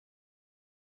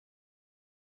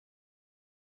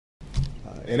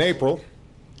In April,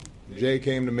 Jay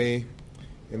came to me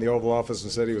in the Oval Office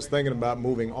and said he was thinking about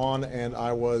moving on, and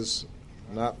I was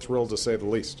not thrilled, to say the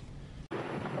least.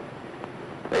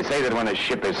 They say that when a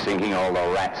ship is sinking, all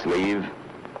the rats leave.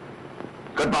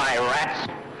 Goodbye,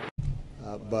 rats.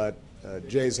 But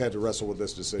Jay's had to wrestle with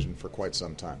this decision for quite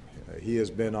some time. He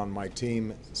has been on my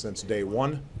team since day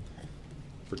one,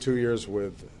 for 2 years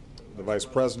with the Vice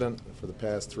President, for the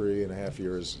past 3.5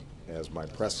 years as my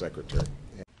press secretary.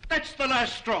 That's the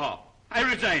last straw. I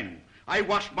resign. I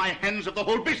wash my hands of the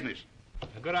whole business.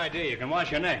 A good idea. You can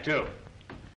wash your neck, too.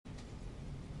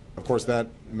 Of course, that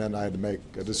meant I had to make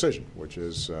a decision, which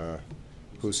is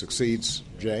who succeeds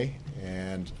Jay,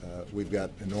 and we've got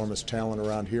enormous talent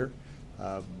around here,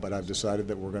 but I've decided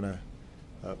that we're going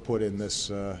to put in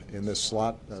this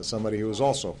slot somebody who is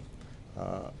also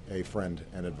a friend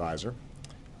and advisor.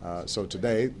 So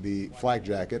today, the flak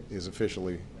jacket is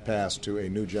officially passed to a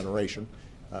new generation,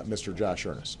 Mr. Josh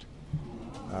Earnest.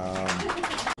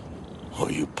 Oh,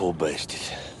 you poor bastard.